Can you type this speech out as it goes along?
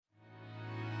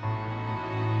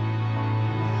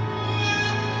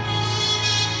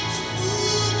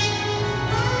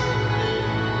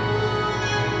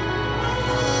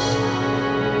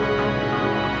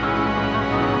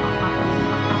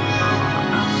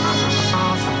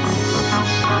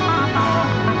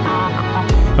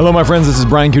Hello, my friends. This is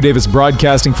Brian Q. Davis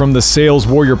broadcasting from the Sales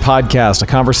Warrior Podcast, a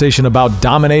conversation about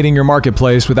dominating your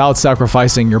marketplace without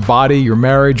sacrificing your body, your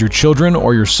marriage, your children,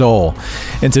 or your soul.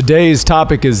 And today's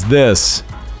topic is this: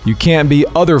 you can't be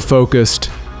other-focused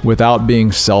without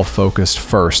being self-focused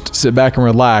first. Sit back and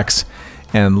relax,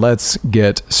 and let's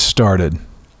get started.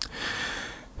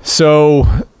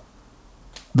 So,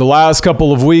 the last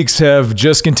couple of weeks have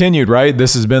just continued, right?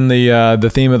 This has been the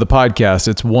theme of the podcast.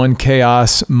 It's one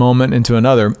chaos moment into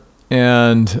another.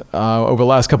 And over the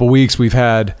last couple of weeks, we've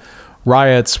had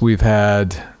riots. We've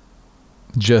had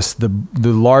just the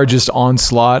largest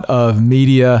onslaught of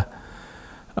media,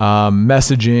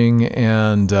 messaging,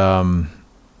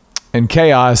 and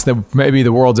chaos that maybe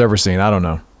the world's ever seen. I don't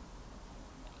know.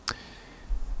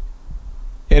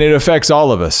 And it affects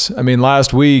all of us. I mean,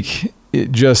 last week,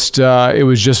 it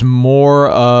was just more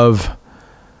of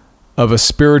a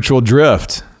spiritual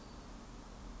drift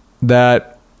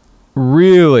that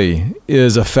really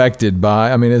is affected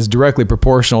by, is directly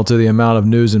proportional to the amount of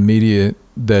news and media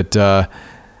that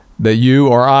you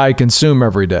or I consume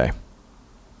every day.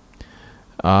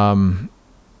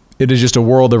 It is just a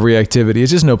world of reactivity.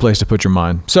 It's just no place to put your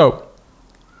mind. So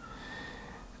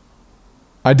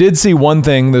I did see one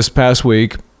thing this past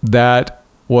week that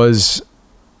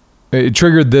it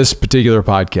triggered this particular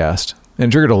podcast, and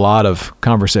it triggered a lot of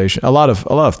conversation, a lot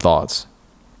of thoughts.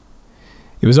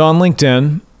 It was on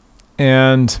LinkedIn,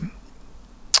 and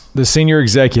the senior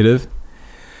executive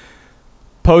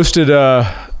posted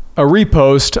a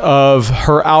repost of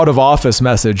her out of office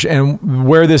message. And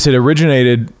where this had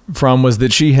originated from was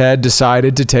that she had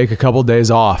decided to take a couple days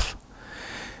off.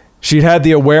 She'd had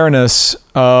the awareness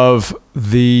of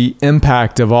the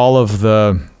impact of all of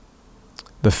the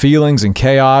feelings and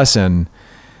chaos and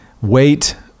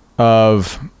weight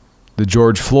of the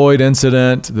George Floyd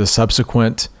incident, the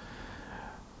subsequent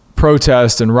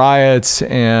protests and riots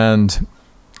and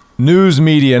news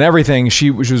media and everything. She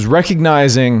was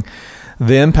recognizing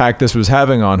the impact this was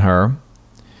having on her,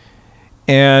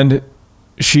 and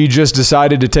she just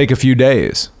decided to take a few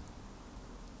days.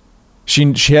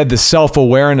 She had the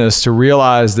self-awareness to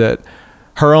realize that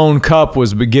her own cup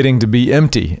was beginning to be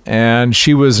empty, and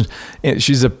she's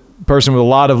a person with a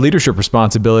lot of leadership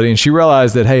responsibility, and she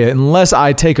realized that, hey, unless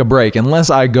I take a break, unless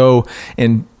I go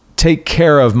and take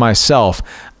care of myself,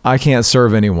 I can't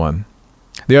serve anyone.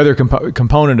 The other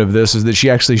component of this is that she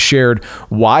actually shared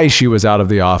why she was out of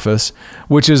the office,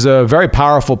 which is a very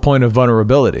powerful point of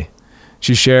vulnerability.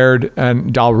 She shared,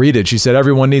 and I'll read it. She said,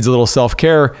 everyone needs a little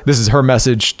self-care. This is her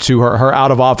message to her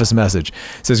out-of-office message.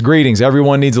 It says, greetings.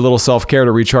 Everyone needs a little self-care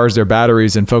to recharge their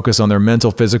batteries and focus on their mental,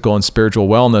 physical, and spiritual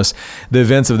wellness. The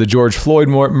events of the George Floyd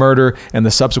murder and the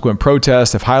subsequent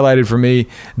protests have highlighted for me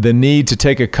the need to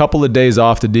take a couple of days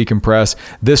off to decompress.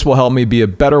 This will help me be a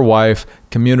better wife,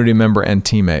 community member, and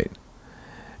teammate.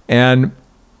 And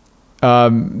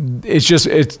it's just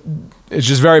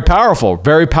very powerful,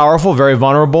 very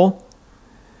vulnerable.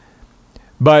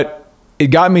 But it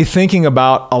got me thinking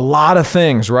about a lot of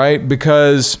things, right?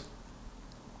 Because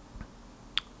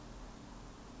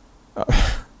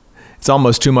it's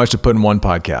almost too much to put in one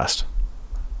podcast.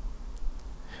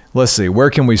 Let's see, where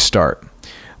can we start?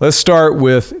 Let's start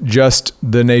with just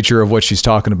the nature of what she's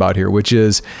talking about here, which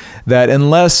is that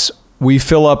unless we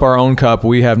fill up our own cup,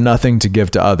 we have nothing to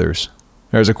give to others.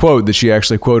 There's a quote that she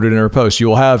actually quoted in her post.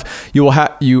 You have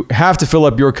to fill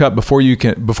up your cup before it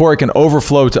can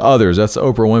overflow to others. That's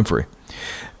Oprah Winfrey.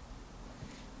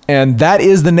 And that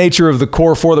is the nature of the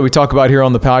core four that we talk about here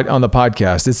on the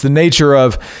podcast. It's the nature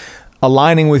of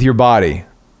aligning with your body,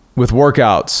 with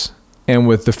workouts, and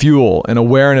with the fuel and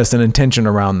awareness and intention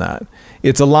around that.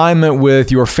 It's alignment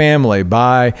with your family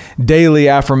by daily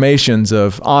affirmations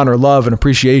of honor, love, and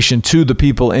appreciation to the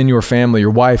people in your family,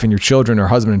 your wife and your children, or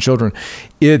husband and children.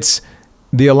 It's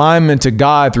the alignment to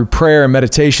God through prayer and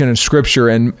meditation and scripture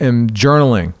and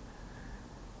journaling.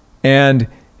 And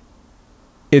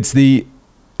it's the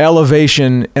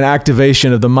elevation and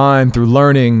activation of the mind through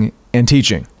learning and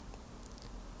teaching.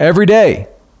 Every day.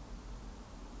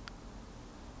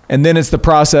 And then it's the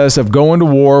process of going to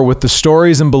war with the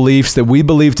stories and beliefs that we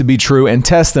believe to be true and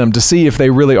test them to see if they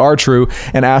really are true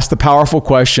and ask the powerful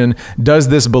question, does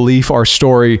this belief or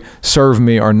story serve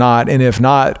me or not? And if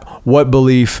not, what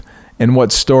belief and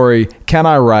what story can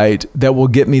I write that will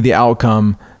get me the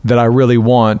outcome that I really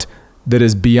want, that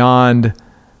is beyond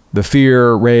the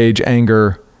fear, rage,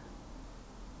 anger,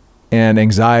 and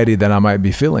anxiety that I might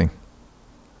be feeling?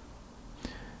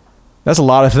 That's a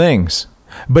lot of things.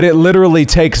 But it literally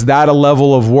takes that a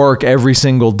level of work every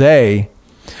single day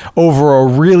over a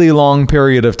really long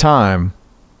period of time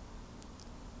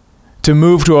to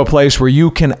move to a place where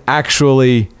you can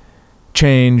actually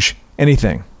change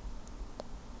anything.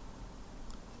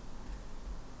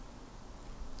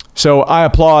 So I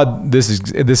applaud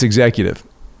this executive.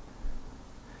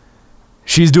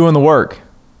 She's doing the work.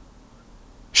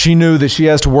 She knew that she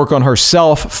has to work on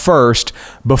herself first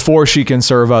before she can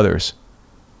serve others.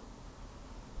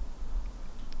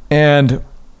 And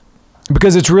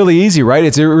because it's really easy, right?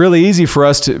 It's really easy for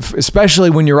us to, especially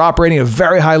when you're operating at a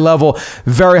very high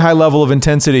level of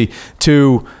intensity,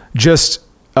 to just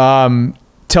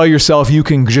tell yourself you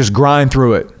can just grind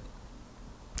through it.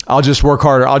 I'll just work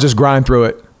harder. I'll just grind through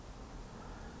it.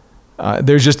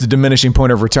 There's just a diminishing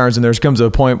point of returns, and there comes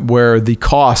a point where the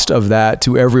cost of that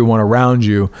to everyone around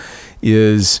you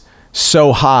is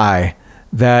so high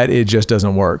that it just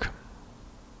doesn't work.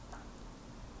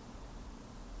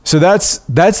 So that's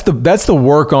the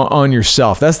work on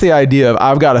yourself. That's the idea of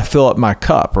I've got to fill up my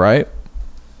cup, right?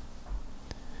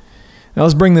 Now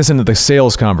let's bring this into the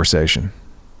sales conversation.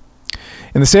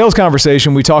 In the sales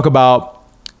conversation, we talk about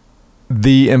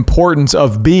the importance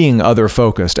of being other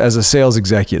focused as a sales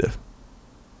executive.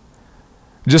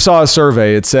 Just saw a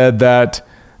survey. It said that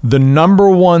the number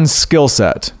one skill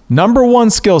set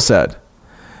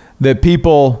that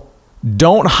people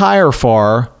don't hire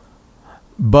for,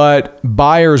 but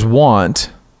buyers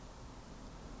want,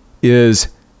 is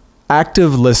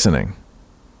active listening.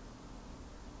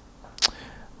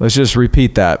 Let's just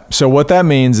repeat that. So what that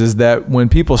means is that when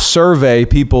people survey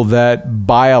people that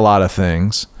buy a lot of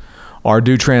things or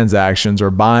do transactions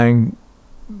or buying,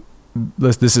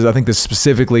 I think this is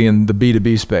specifically in the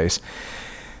B2B space.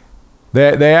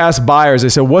 They ask buyers, they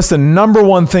said, what's the number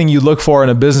one thing you look for in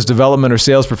a business development or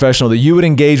sales professional that you would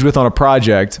engage with on a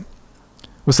project?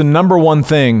 What's the number one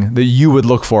thing that you would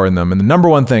look for in them? And the number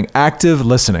one thing, active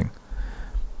listening.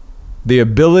 The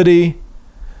ability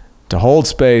to hold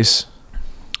space,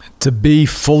 to be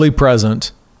fully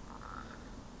present,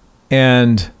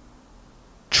 and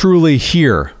truly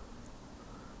hear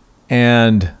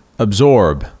and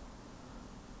absorb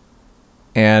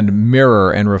and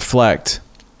mirror and reflect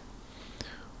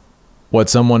what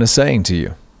someone is saying to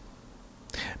you.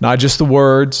 Not just the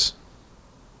words,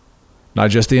 not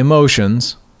just the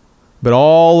emotions, but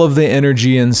all of the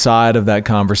energy inside of that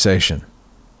conversation.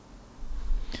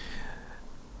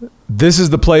 This is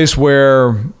the place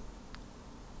where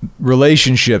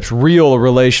relationships, real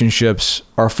relationships,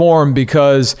 are formed,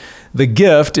 because the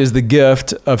gift is the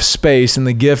gift of space, and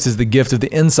the gift is the gift of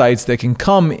the insights that can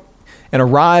come and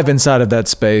arrive inside of that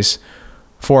space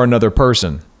for another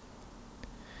person.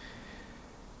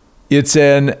 It's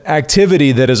an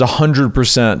activity that is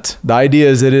 100%. The idea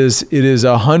is it is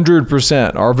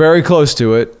 100%, or very close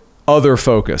to it, other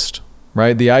focused,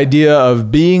 right? The idea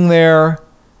of being there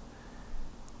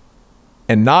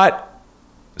and not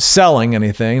selling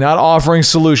anything, not offering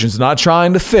solutions, not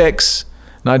trying to fix,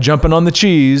 not jumping on the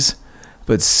cheese,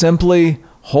 but simply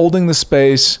holding the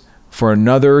space for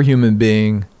another human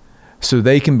being so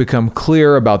they can become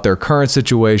clear about their current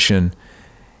situation,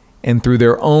 and through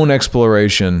their own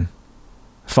exploration,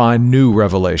 find new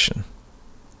revelation.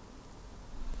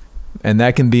 And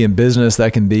that can be in business,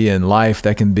 that can be in life,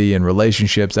 that can be in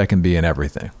relationships, that can be in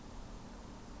everything.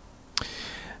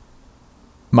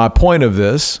 My point of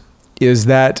this is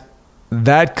that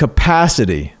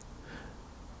capacity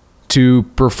to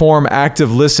perform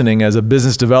active listening as a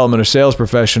business development or sales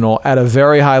professional at a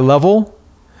very high level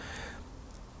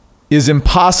is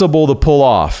impossible to pull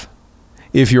off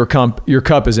if your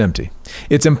cup is empty.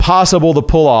 It's impossible to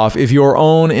pull off if your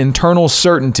own internal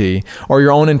certainty or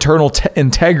your own internal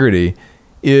integrity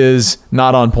is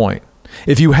not on point.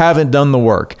 If you haven't done the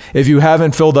work, if you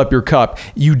haven't filled up your cup,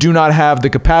 you do not have the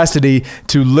capacity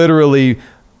to literally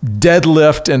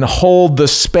deadlift and hold the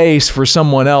space for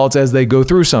someone else as they go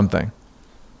through something.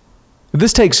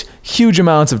 This takes huge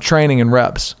amounts of training and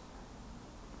reps.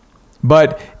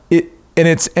 But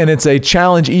it's a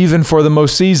challenge even for the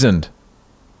most seasoned.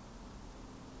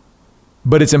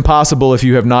 But it's impossible if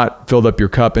you have not filled up your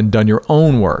cup and done your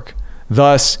own work.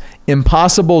 Thus,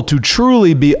 impossible to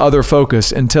truly be other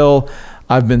focused until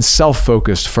I've been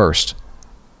self-focused first.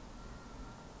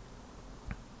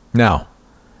 Now,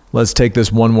 let's take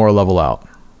this one more level out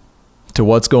to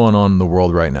what's going on in the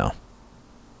world right now.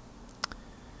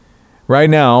 Right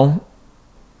now,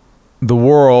 the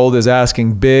world is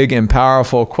asking big and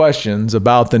powerful questions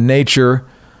about the nature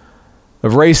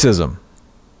of racism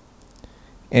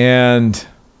and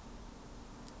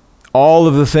all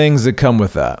of the things that come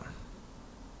with that.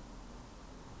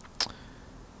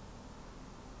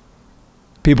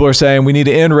 People are saying we need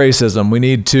to end racism. We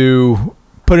need to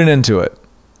put an end to it.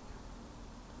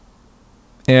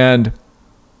 And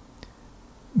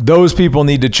those people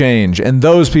need to change, and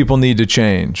those people need to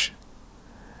change.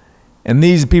 And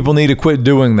these people need to quit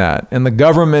doing that. And the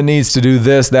government needs to do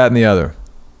this, that, and the other.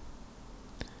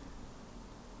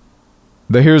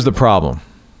 But here's the problem.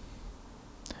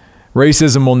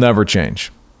 Racism will never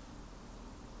change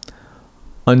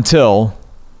until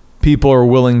people are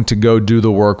willing to go do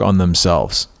the work on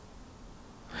themselves.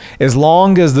 As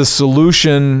long as the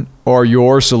solution or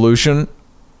your solution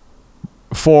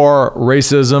for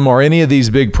racism or any of these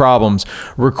big problems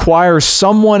requires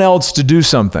someone else to do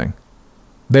something,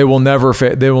 they will never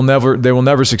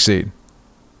succeed.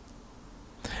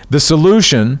 The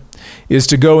solution is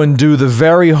to go and do the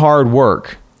very hard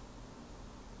work.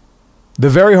 The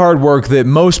very hard work that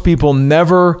most people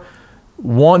never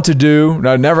want to do.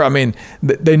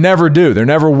 They never do. They're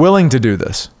never willing to do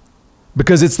this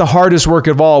because it's the hardest work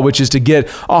of all, which is to get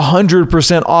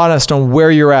 100% honest on where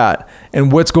you're at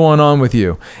and what's going on with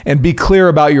you, and be clear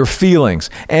about your feelings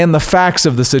and the facts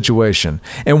of the situation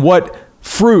and what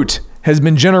fruit has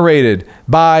been generated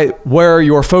by where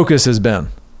your focus has been.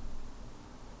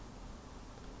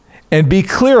 And be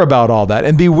clear about all that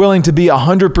and be willing to be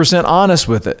 100% honest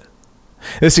with it.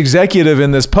 This executive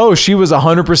in this post, she was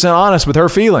 100% honest with her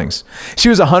feelings. She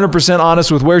was 100%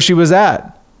 honest with where she was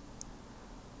at.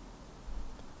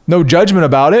 No judgment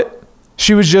about it.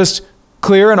 She was just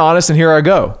clear and honest, and here I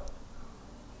go.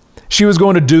 She was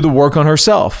going to do the work on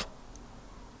herself.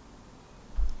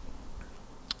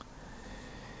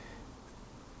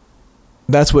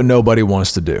 That's what nobody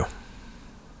wants to do.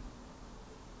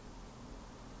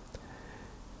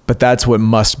 But that's what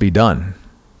must be done.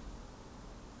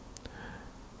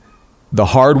 The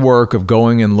hard work of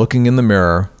going and looking in the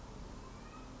mirror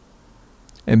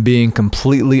and being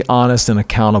completely honest and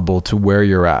accountable to where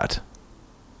you're at.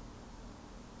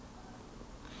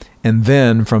 And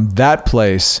then from that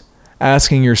place,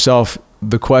 asking yourself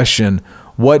the question,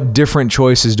 what different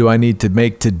choices do I need to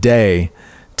make today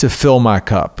to fill my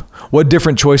cup? What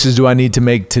different choices do I need to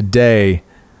make today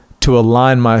to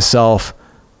align myself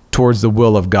towards the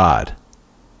will of God?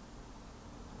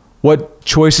 What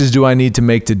choices do I need to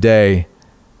make today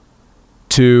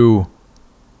to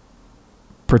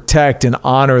protect and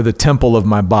honor the temple of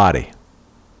my body?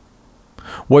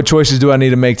 What choices do I need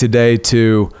to make today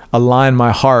to align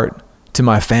my heart to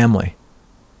my family?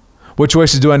 What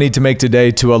choices do I need to make today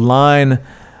to align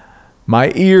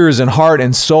my ears and heart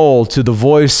and soul to the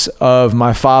voice of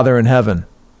my Father in heaven?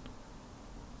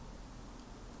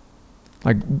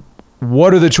 Like,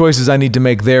 what are the choices I need to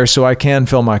make there so I can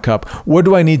fill my cup? What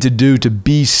do I need to do to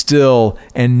be still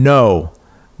and know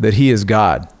that He is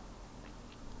God?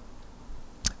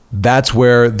 That's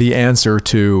where the answer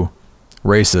to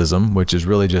racism, which is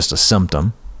really just a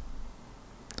symptom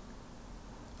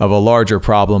of a larger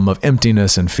problem of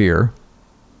emptiness and fear,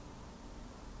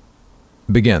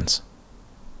 begins.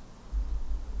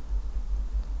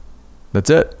 That's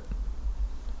it.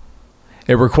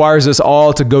 It requires us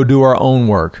all to go do our own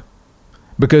work.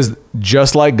 Because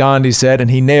just like Gandhi said,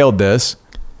 and he nailed this,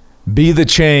 be the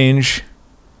change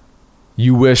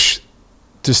you wish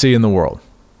to see in the world.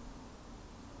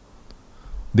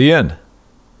 The end.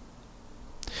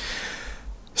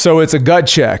 So it's a gut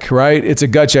check, right? It's a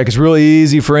gut check. It's really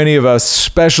easy for any of us,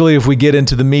 especially if we get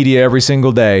into the media every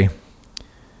single day,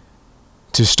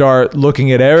 to start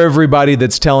looking at everybody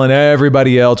that's telling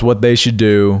everybody else what they should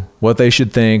do, what they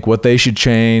should think, what they should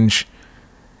change,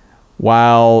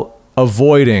 while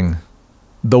avoiding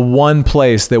the one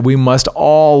place that we must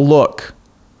all look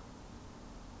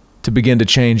to begin to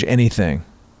change anything,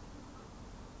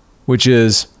 which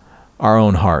is our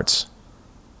own hearts.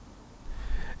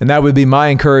 And that would be my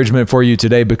encouragement for you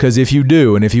today, because if you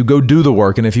do, and if you go do the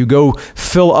work, and if you go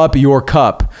fill up your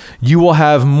cup, you will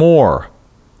have more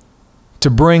to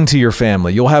bring to your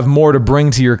family. You'll have more to bring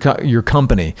to your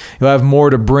company. You'll have more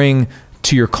to bring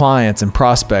to your clients and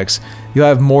prospects. You'll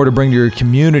have more to bring to your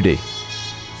community.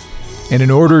 And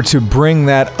in order to bring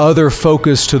that other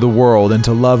focus to the world and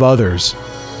to love others,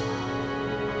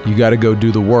 you got to go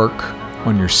do the work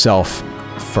on yourself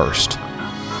first.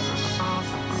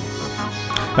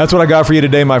 That's what I got for you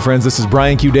today, my friends. This is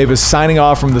Brian Q. Davis signing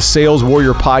off from the Sales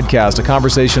Warrior Podcast, a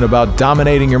conversation about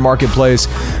dominating your marketplace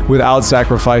without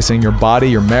sacrificing your body,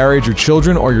 your marriage, your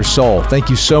children, or your soul. Thank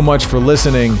you so much for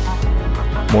listening.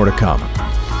 More to come.